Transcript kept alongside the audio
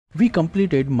We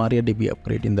completed MariaDB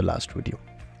upgrade in the last video.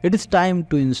 It is time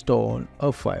to install a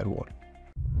firewall.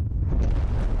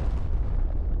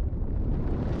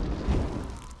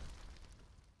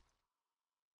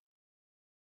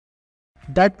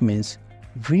 That means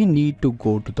we need to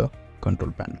go to the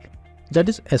control panel. That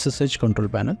is SSH control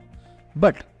panel.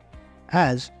 But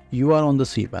as you are on the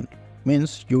cPanel,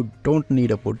 means you don't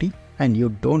need a POT and you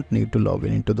don't need to log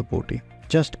in into the POT.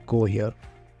 Just go here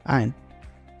and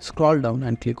scroll down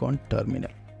and click on terminal.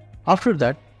 After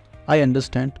that, I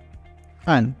understand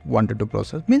and wanted to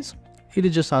process, means it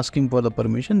is just asking for the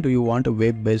permission. Do you want a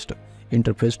web-based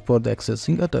interface for the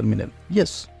accessing a terminal?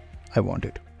 Yes, I want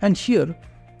it. And here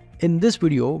in this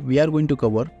video, we are going to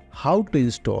cover how to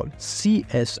install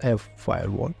CSF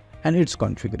Firewall and its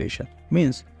configuration,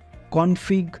 means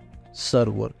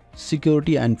configServer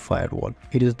security and firewall.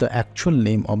 It is the actual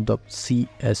name of the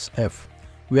CSF.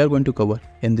 We are going to cover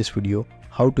in this video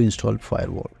how to install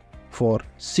firewall for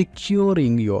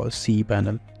securing your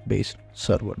cPanel based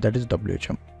server, that is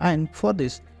WHM. And for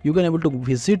this, you can able to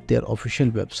visit their official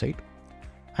website,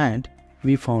 and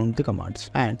we found the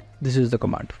commands, and this is the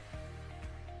command.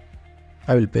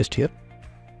 I will paste here.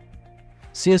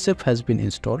 CSF has been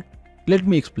installed. Let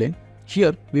me explain.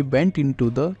 Here we went into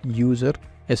the user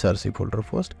src folder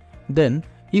first. Then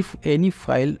if any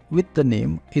file with the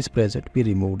name is present, we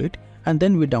removed it, and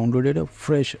then we downloaded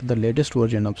the latest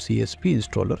version of CSP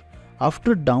installer.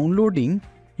 After downloading,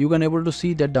 you can able to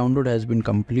see that download has been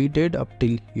completed up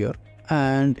till here,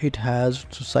 and it has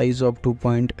size of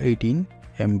 2.18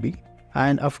 MB.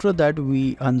 And after that,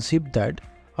 we unzip that.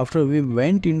 After we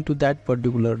went into that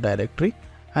particular directory,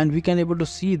 and we can able to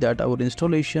see that our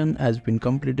installation has been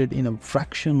completed in a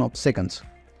fraction of seconds.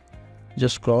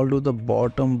 Just scroll to the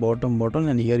bottom,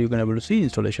 and here you can able to see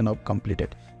installation of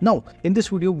completed. Now in this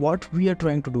video, what we are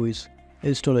trying to do is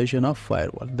installation of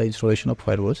firewall. The installation of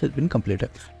firewalls has been completed.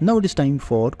 Now it is time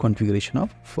for configuration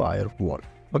of firewall.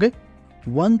 Okay,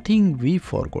 one thing we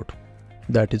forgot,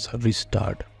 that is a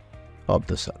restart of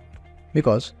the server,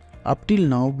 because up till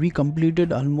now we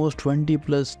completed almost 20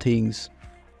 plus things,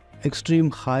 extreme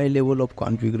high level of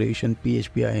configuration,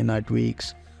 PHP INR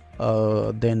tweaks,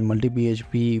 then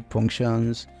multi-PHP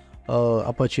functions,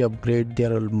 Apache upgrade,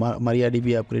 there are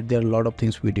MariaDB upgrade, there are a lot of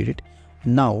things we did it.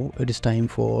 Now it is time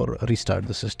for restart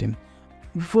the system.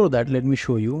 Before that, let me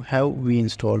show you how we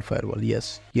install firewall.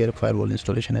 Yes, here firewall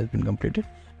installation has been completed.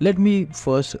 Let me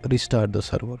first restart the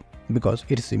server, because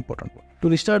it is important. To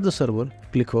restart the server,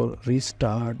 click on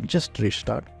restart, just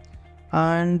restart,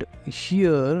 and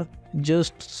here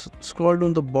just scroll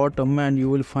down the bottom and you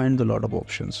will find a lot of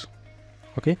options.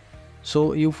 Okay,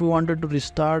 so if we wanted to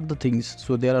restart the things,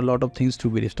 so there are a lot of things to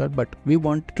be restarted, but we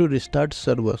want to restart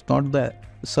servers, not the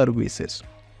services.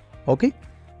 Okay,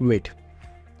 wait,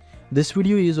 this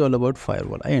video is all about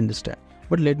firewall, I understand,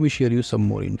 but let me share you some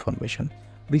more information.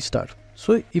 Restart.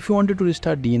 So if you wanted to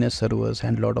restart DNS servers,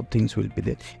 and a lot of things will be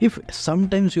there. If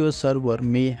sometimes your server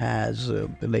may has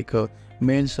like a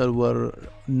mail server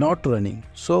not running,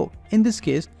 so in this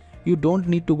case you don't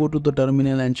need to go to the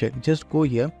terminal and check. Just go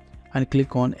here and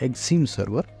click on exim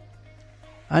server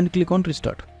and click on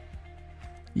restart.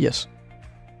 Yes,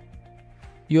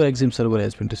 your exim server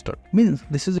has been restored. Means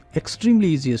this is extremely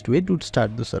easiest way to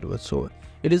start the server. So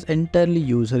it is entirely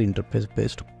user interface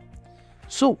based.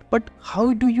 So, but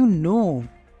how do you know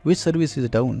which service is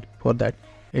down? For that,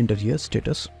 enter here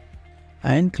status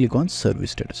and click on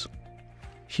service status.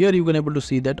 Here you can able to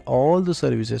see that all the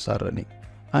services are running,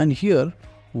 and here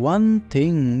one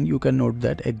thing you can note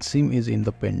that exim is in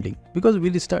the pending, because we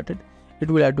restarted. It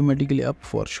will automatically up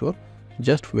for sure.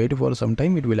 Just wait for some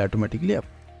time, it will automatically up.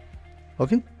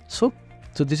 Okay, so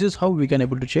this is how we can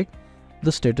able to check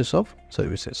the status of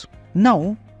services.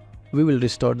 Now we will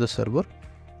restart the server,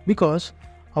 because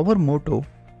our motto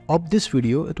of this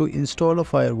video is to install a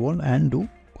firewall and do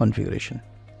configuration.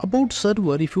 About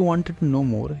server, if you wanted to know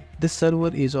more, this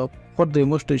server is for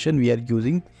demonstration we are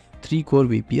using 3 core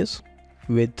VPS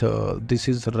with this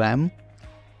is RAM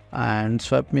and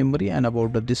swap memory, and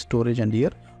about the disk storage. And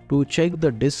here to check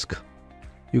the disk,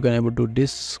 you can able to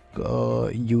disk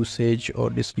usage or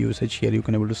disk usage. Here you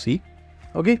can able to see.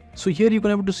 Okay, so here you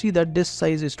can able to see that disk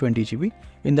size is 20 GB.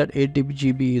 In that 8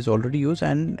 GB is already used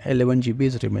and 11 GB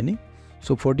is remaining.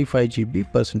 So 45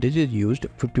 GB percentage is used,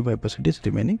 55% is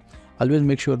remaining. Always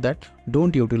make sure that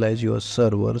don't utilize your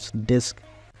server's disk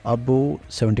above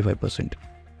 75%.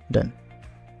 Done.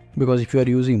 Because if you are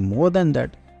using more than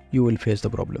that, you will face the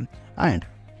problem. And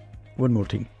one more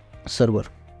thing, server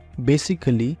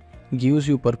basically gives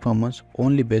you performance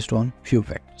only based on few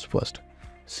factors. First,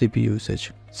 CPU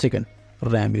usage. Second,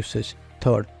 RAM usage.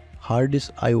 Third, hard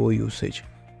disk IO usage.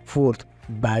 Fourth,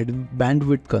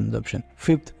 bandwidth consumption.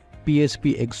 Fifth,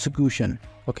 PSP execution.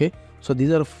 Okay, so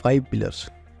these are 5 pillars.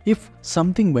 If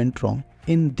something went wrong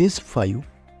in these 5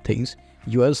 things,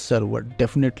 your server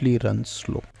definitely runs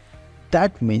slow.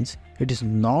 That means it is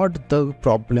not the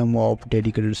problem of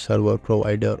dedicated server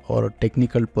provider or a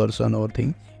technical person or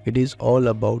thing. It is all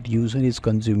about user is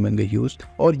consuming a use,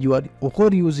 or you are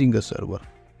overusing a server.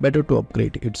 Better to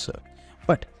upgrade it, sir.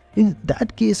 But in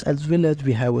that case as well, as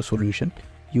we have a solution,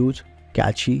 use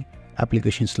catchy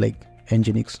applications like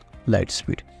Nginx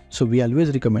Lightspeed. So we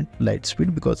always recommend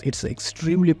Lightspeed because it's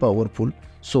extremely powerful.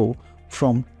 So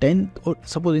from 10, or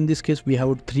suppose in this case we have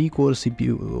a 3-core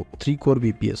CPU, 3-core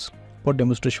VPS. For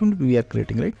demonstration we are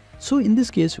creating, right? So in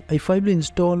this case, if I will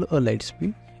install a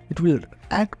Lightspeed, it will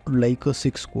act like a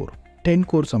 6-core,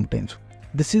 10-core sometimes.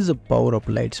 This is the power of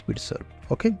Lightspeed, sir.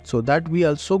 Okay, so that we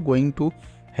also going to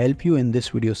help you in this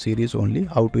video series only,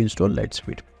 how to install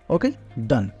Lightspeed. Okay,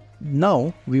 done.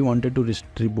 Now we wanted to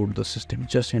reboot the system.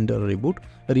 Just enter reboot.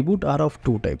 Reboot are of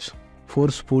 2 types: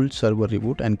 forceful server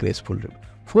reboot and graceful reboot.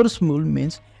 Forceful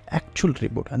means actual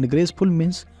reboot and graceful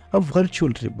means a virtual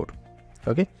reboot.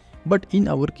 Okay, but in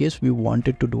our case we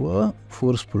wanted to do a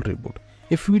forceful reboot.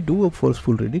 If we do a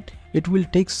forceful reboot, it will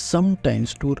take some time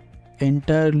to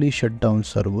entirely shut down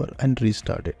server and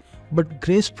restart it. But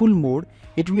graceful mode,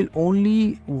 it will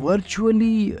only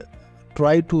virtually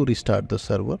try to restart the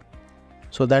server.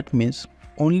 So that means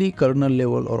only kernel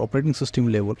level or operating system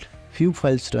level few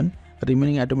files run,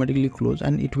 remaining automatically close,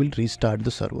 and it will restart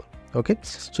the server. Okay,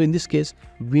 so in this case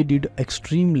we did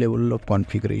extreme level of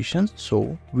configurations,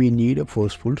 so we need a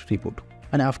forceful reboot,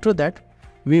 and after that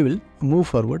we will move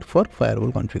forward for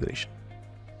firewall configuration.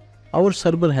 Our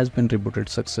server has been rebooted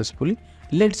successfully.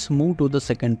 Let's move to the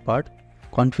second part,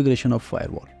 configuration of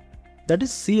firewall, that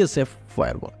is CSF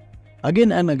Firewall.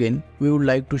 Again and again we would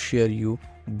like to share you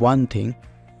one thing: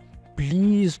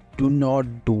 please do not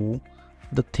do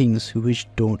the things which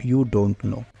you don't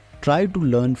know. Try to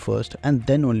learn first and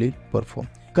then only perform.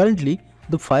 Currently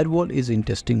the firewall is in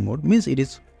testing mode, means it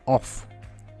is off,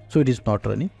 so it is not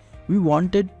running. We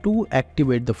wanted to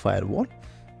activate the firewall.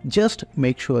 Just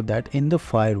make sure that in the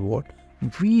firewall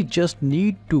we just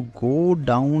need to go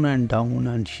down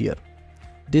and here.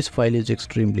 This file is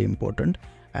extremely important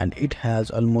and it has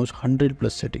almost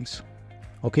 100+ settings.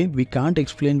 Okay, we can't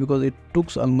explain because it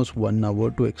took almost 1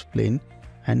 hour to explain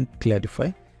and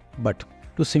clarify, but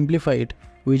to simplify it,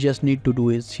 we just need to do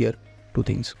is here 2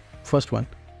 things. First one,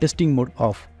 testing mode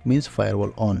off means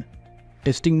firewall on.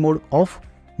 Testing mode off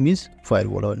means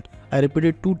firewall on. I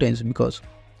repeated 2 times because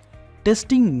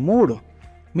testing mode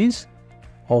means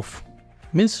off,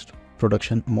 means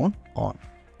production mode on.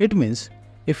 It means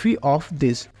if we off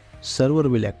this, server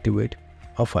will activate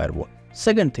a firewall.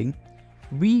 Second thing,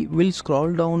 we will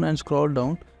scroll down and scroll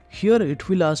down. Here it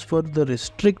will ask for the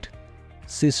restrict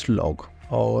syslog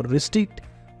or restrict.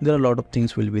 There are a lot of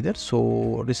things will be there.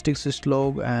 So restrict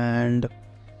syslog, and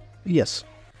yes,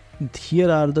 here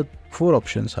are the 4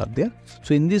 options are there.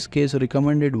 So in this case,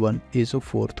 recommended one is a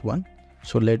 4th one.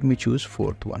 So let me choose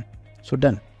 4th one. So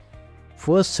done.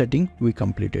 First setting we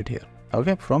completed here.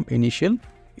 Okay, from initial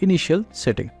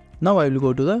setting. Now I will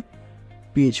go to the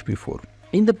PHP 4.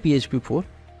 In the PHP 4,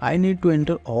 I need to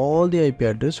enter all the IP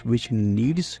address which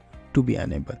needs to be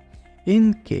enabled.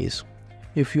 In case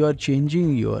if you are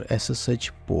changing your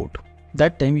SSH port,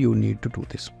 that time you need to do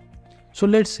this. So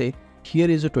let's say here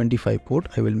is a 25 port.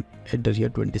 I will enter here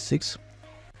 26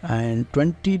 and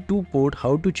 22 port.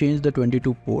 How to change the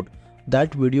 22 port?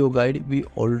 That video guide we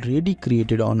already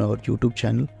created on our YouTube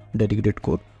channel, dedicated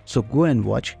code. So go and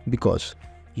watch, because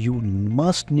you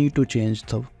must need to change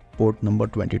the port number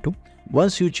 22.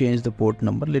 Once you change the port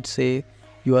number, let's say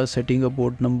you are setting a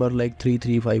port number like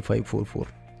 335544.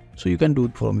 So you can do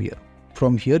it from here.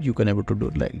 From here you can able to do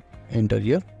it like enter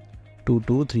here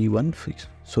 22316.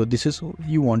 So this is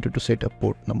you wanted to set a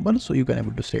port number, so you can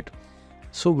able to set.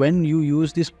 So when you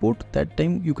use this port, that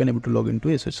time you can able to log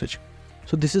into SSH.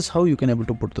 So this is how you can able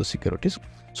to put the securities.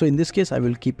 So in this case I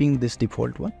will keeping this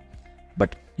default one.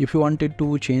 But if you wanted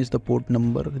to change the port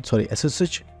number, sorry,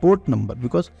 SSH port number,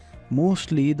 because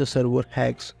mostly the server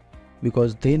hacks,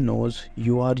 because they knows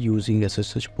you are using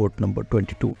SSH port number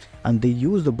 22 and they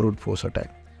use the brute force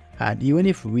attack. And even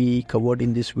if we covered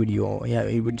in this video,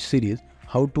 even series,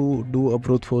 how to do a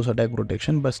brute force attack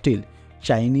protection, but still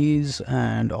Chinese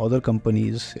and other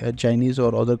companies, Chinese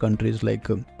or other countries, like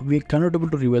we cannot able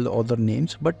to reveal the other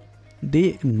names, but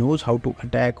they knows how to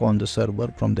attack on the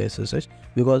server from the SSH,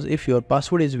 because if your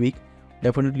password is weak,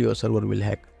 definitely your server will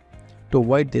hack. To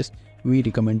avoid this, we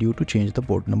recommend you to change the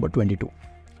port number 22.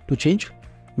 To change,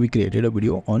 we created a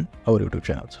video on our YouTube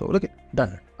channel. So okay,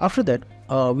 done. After that,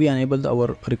 we enable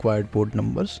our required port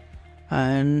numbers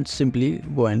and simply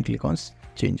go and click on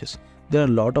changes. There are a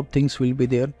lot of things will be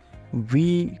there.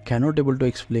 We cannot able to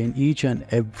explain each and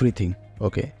everything.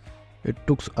 Okay, it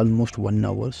took almost 1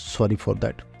 hour. Sorry for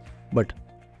that. But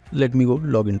let me go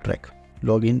login track.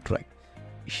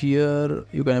 Here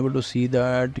you can able to see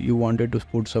that you wanted to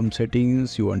put some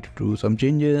settings, you wanted to do some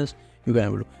changes. You can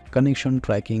able to connection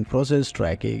tracking, process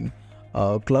tracking,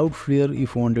 Cloudflare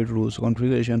if you wanted to do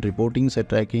configuration, reporting, set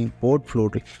tracking, port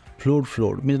float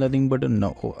means nothing but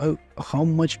how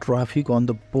much traffic on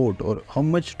the port or how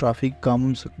much traffic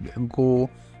comes, go,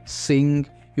 sync,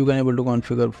 you can able to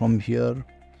configure from here.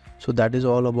 So that is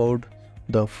all about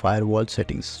the firewall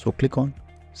settings. So click on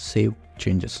save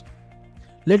changes.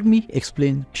 Let me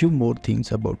explain few more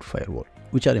things about firewall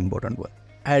which are important one.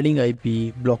 Adding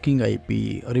IP, blocking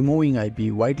IP, removing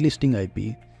IP, whitelisting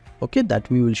IP. Okay, that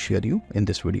we will share you in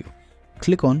this video.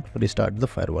 Click on restart the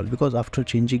firewall because after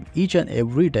changing each and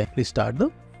every time, restart the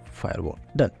firewall.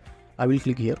 Done. I will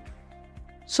click here.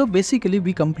 So basically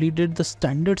we completed the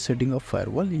standard setting of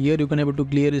firewall. Here you can able to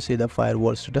clearly say the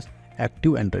firewall status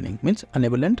active and running means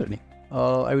enable and running.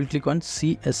 I will click on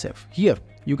CSF. Here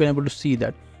you can able to see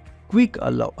that quick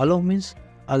allow means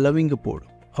allowing a port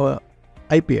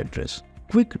IP address.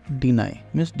 Quick deny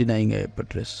means denying IP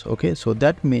address. Okay, so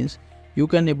that means you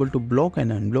can able to block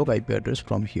and unblock IP address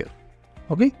from here.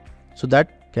 Okay, so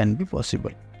that can be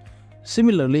possible.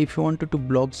 Similarly, if you wanted to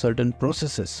block certain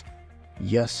processes,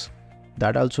 yes,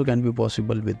 that also can be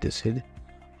possible with this thing.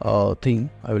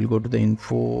 I will go to the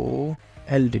info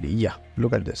LTD. Yeah,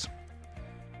 look at this.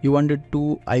 You wanted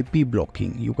to IP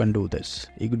blocking, you can do this.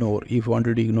 Ignore if you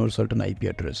wanted to ignore certain IP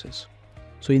addresses.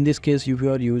 So in this case, if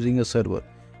you are using a server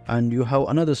and you have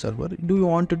another server, do you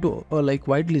want to do like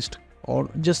whitelist, or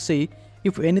just say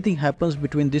if anything happens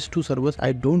between these two servers,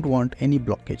 I don't want any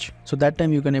blockage. So that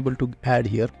time you can able to add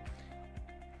here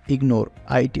ignore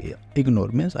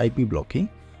means IP blocking,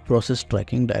 process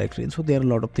tracking directory. So there are a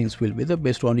lot of things will be there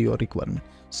based on your requirement.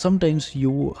 Sometimes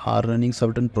you are running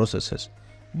certain processes,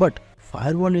 but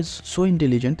firewall is so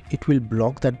intelligent, it will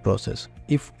block that process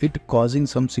if it causing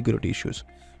some security issues.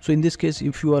 So in this case,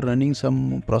 if you are running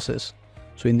some process,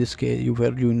 so in this case, you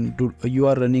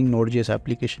are running Node.js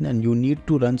application and you need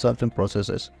to run certain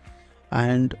processes,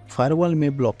 and firewall may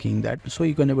blocking that. So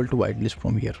you can able to whitelist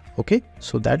from here. Okay,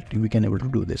 so that we can able to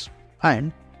do this,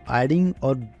 and adding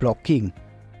or blocking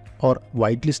or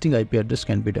whitelisting IP address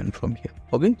can be done from here.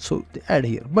 Okay, so add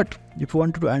here. But if you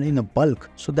wanted to add in a bulk,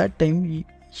 so that time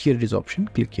here it is option.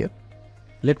 Click here.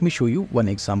 Let me show you one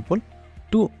example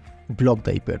to block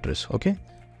the IP address. Okay,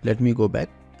 let me go back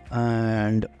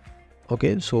and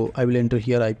okay, so I will enter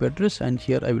here IP address and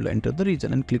here I will enter the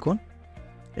region and click on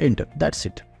enter. That's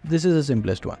it. This is the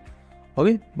simplest one.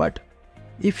 Okay, but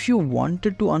if you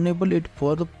wanted to enable it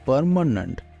for the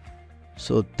permanent,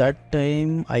 so that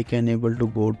time I can able to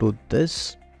go to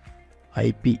this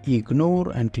IP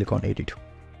ignore and click on edit.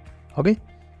 Okay,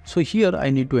 so here I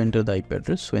need to enter the IP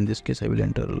address. So in this case I will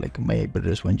enter like my IP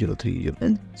address 1030,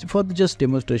 and for the just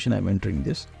demonstration I'm entering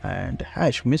this, and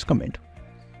hash means comment.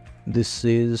 This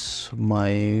is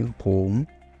my home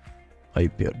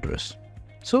IP address.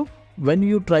 So when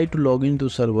you try to log into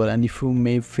server and if you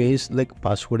may face like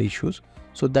password issues,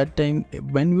 so that time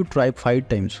when you try 5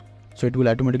 times, so it will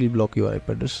automatically block your IP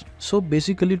address. So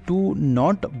basically to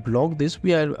not block this,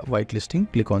 we are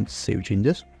whitelisting. Click on save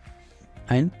changes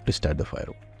and restart the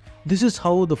firewall. This is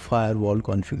how the firewall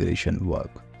configuration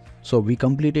work. So we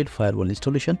completed firewall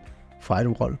installation,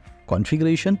 firewall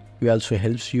configuration. We also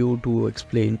helps you to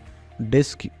explain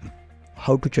disk,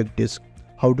 how to check disk,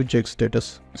 how to check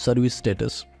status, service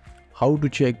status, how to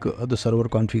check the server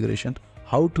configuration,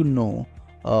 how to know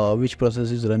which process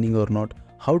is running or not,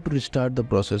 how to restart the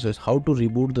processes, how to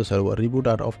reboot the server. Reboot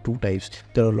are of 2 types.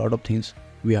 There are a lot of things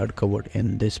we had covered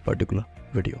in this particular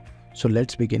video. So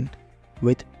let's begin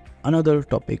with another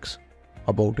topics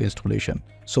about installation.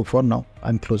 So for now,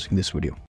 I'm closing this video.